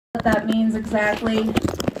what that means exactly.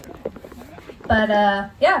 But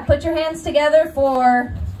yeah, put your hands together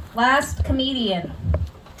for Last Comedian.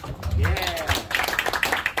 Yeah.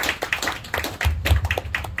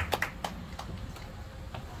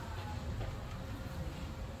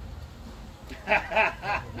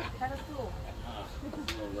 Kind of cool. A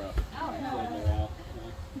little rough. Oh, no.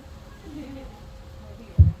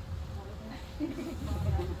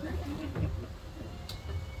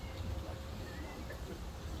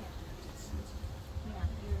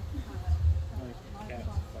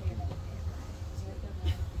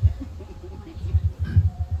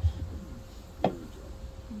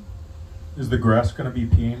 Is the grass going to be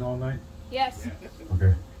peeing all night? Yes.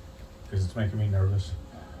 Okay. Because it's making me nervous.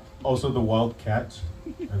 Also, the wild cats.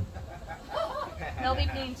 They'll be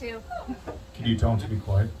peeing too. Can you tell them to be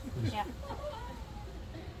quiet, please? Yeah.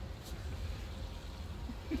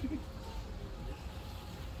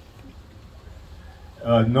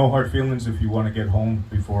 No hard feelings if you want to get home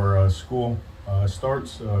before school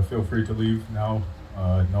starts. Feel free to leave now.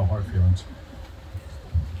 No hard feelings.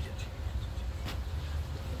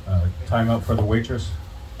 Time out for the waitress.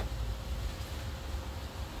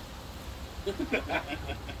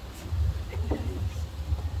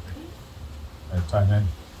 Time in.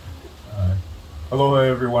 Hello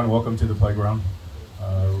everyone, welcome to the playground.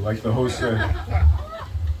 Like the host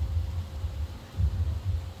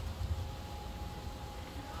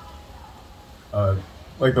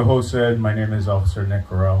said, my name is Officer Nick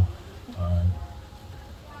Corral.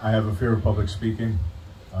 I have a fear of public speaking.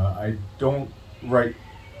 I don't write.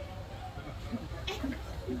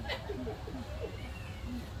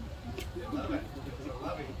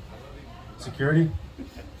 Security?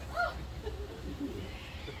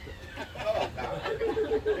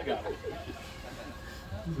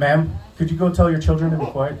 Ma'am, could you go tell your children to be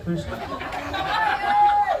quiet, please?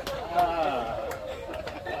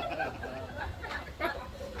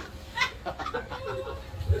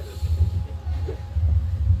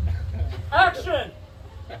 Action!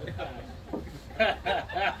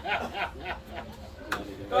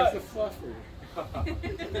 That's a fluffer.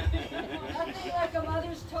 Nothing like a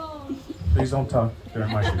mother's tone. Please don't talk during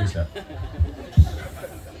my shitty set.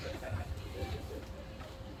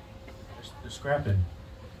 They're scrapping.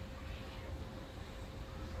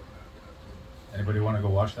 Anybody want to go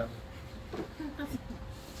watch that?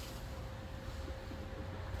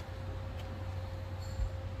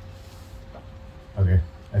 Okay,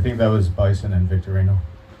 I think that was Bison and Victorino.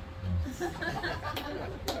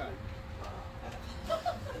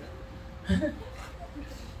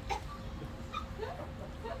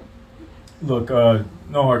 Look,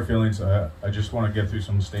 no hard feelings. I just want to get through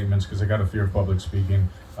some statements because I got a fear of public speaking.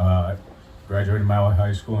 I graduated Maui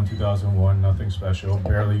High School in 2001, nothing special,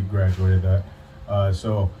 barely graduated that.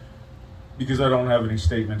 So, because I don't have any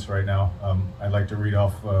statements right now, I'd like to read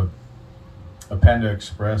off a Panda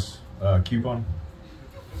Express coupon.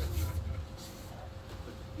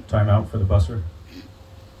 Time out for the busser.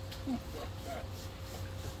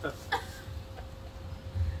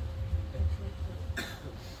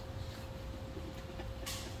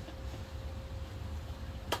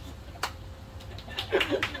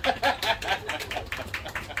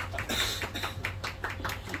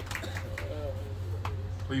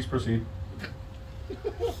 Please proceed.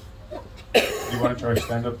 You want to try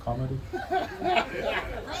stand-up comedy?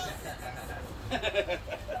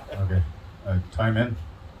 Okay. Time in.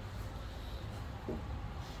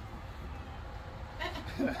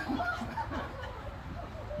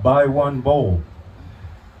 Buy one bowl,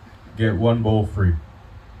 get one bowl free.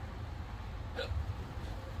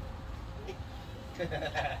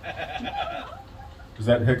 Is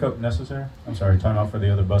that hiccup necessary? I'm sorry, time out for the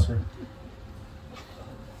other busser.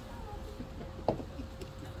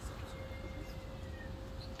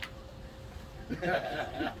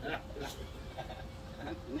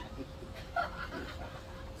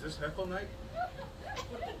 Is this heckle night?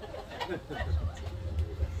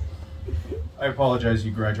 I apologize,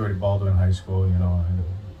 you graduated Baldwin High School, you know, and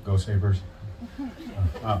go Sabres.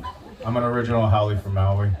 I'm an original Howley from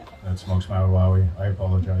Maui that smokes Maui. I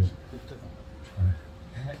apologize.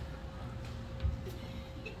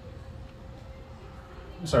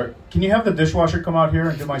 I'm sorry, can you have the dishwasher come out here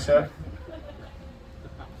and do my set?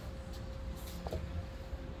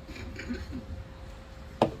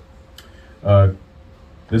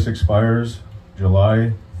 This expires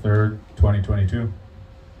July 3rd, 2022.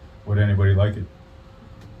 Would anybody like it?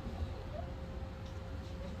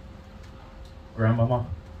 Grandmama?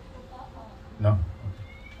 No?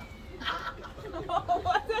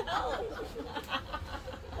 What the hell?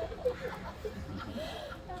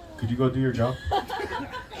 Could you go do your job?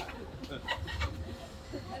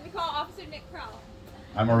 call Officer Nick Crowell.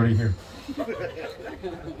 I'm already here.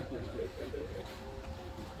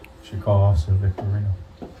 Should call Officer Victorino.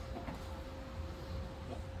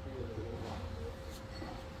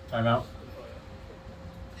 Time out.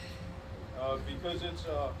 Because it's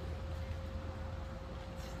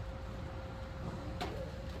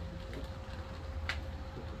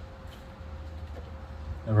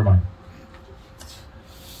never mind.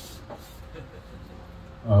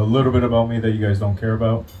 A little bit about me that you guys don't care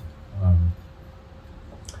about.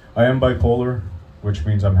 I am bipolar, which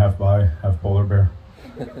means I'm half bi, half polar bear.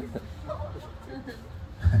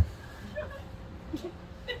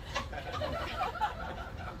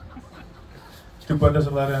 ¿Tú puedes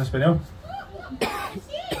hablar en español?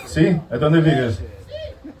 ¿Sí? ¿A dónde vives?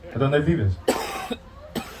 ¿A dónde vives?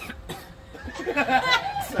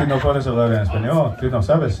 Tú no puedes hablar en español, tú no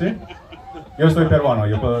sabes, ¿sí? Yo soy peruano,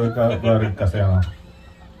 yo puedo hablar en castellano.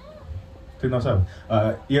 Tú no sabes.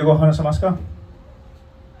 ¿Iego hanasamasu?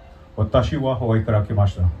 Watashi wa Hawai'i kara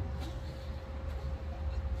kimashita.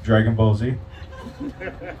 Dragon Ball Z.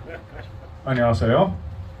 안녕하세요.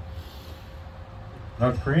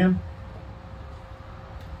 North Korean?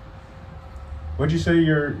 What'd you say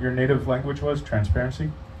your native language was? Transparency?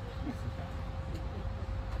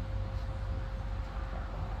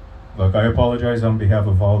 Look, I apologize on behalf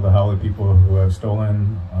of all the Hawai'i people who have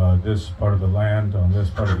stolen this part of the land on this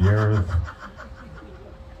part of the earth.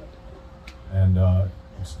 And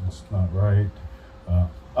it's not right.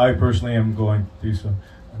 I personally am going through some...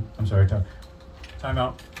 I'm sorry, time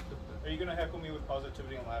out. Are you going to heckle me with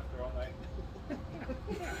positivity and laughter all night?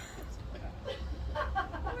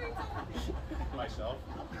 Myself.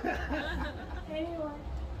 Anyone.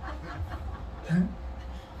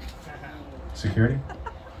 Security?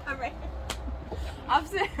 All right.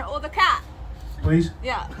 Officer, or the cat. Please?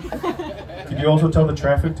 Yeah. Could you also tell the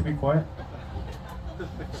traffic to be quiet?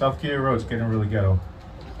 South Kihei Road's getting really ghetto.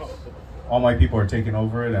 All my people are taking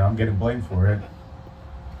over it and I'm getting blamed for it.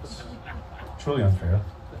 It's truly unfair.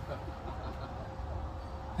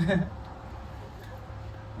 I'm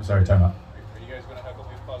sorry, time out. Are you guys going to heckle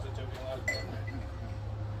me with positivity and laughter?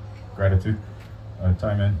 Gratitude.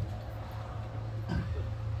 Time in.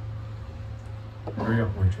 Hurry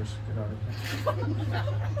up, waitress. Get out of here.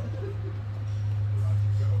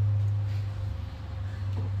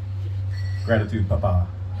 Gratitude, papa.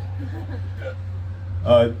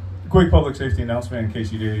 Quick public safety announcement in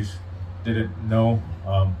case you guys didn't know.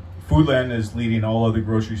 Foodland is leading all other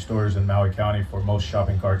grocery stores in Maui County for most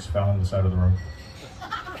shopping carts found on the side of the road.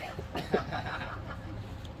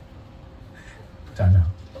 Time out.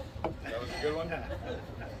 That was a good one.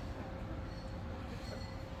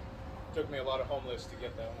 Took me a lot of homeless to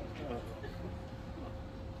get that one.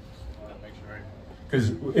 Make sure.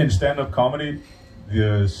 Because in stand-up comedy,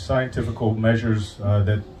 the scientific measures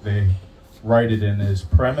that they write it in is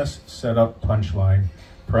premise, setup, punchline.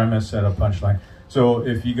 Premise, setup, punchline. So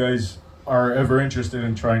if you guys are ever interested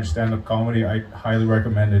in trying stand-up comedy, I highly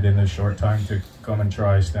recommend it in this short time to come and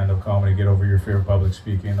try stand-up comedy, get over your fear of public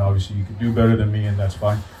speaking. Obviously, you can do better than me, and that's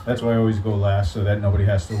fine. That's why I always go last, so that nobody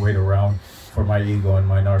has to wait around for my ego and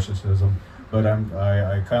my narcissism. But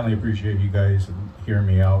I kindly appreciate you guys hearing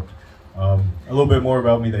me out. A little bit more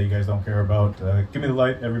about me that you guys don't care about. Give me the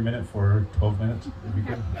light every minute for 12 minutes, if you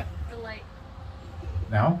could. The light.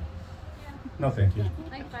 Now? Yeah. No, thank you.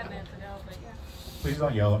 Like 5 minutes ago, but yeah. Please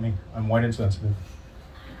don't yell at me. I'm white and sensitive.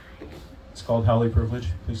 It's called Howley privilege.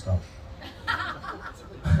 Please stop.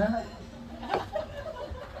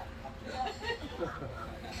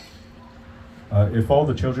 If all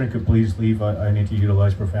the children could please leave, I need to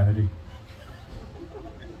utilize profanity.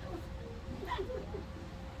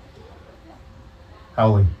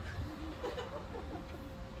 Howley.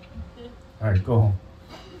 All right, go home.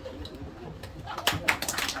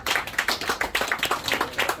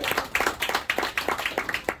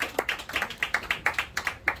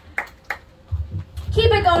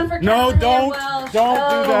 Keep it going for No, Callahan don't. Welsh. Don't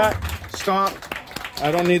Oh, do that. Stop.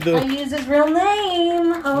 I don't need I the... use his real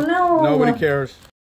name. Oh no. Nobody cares.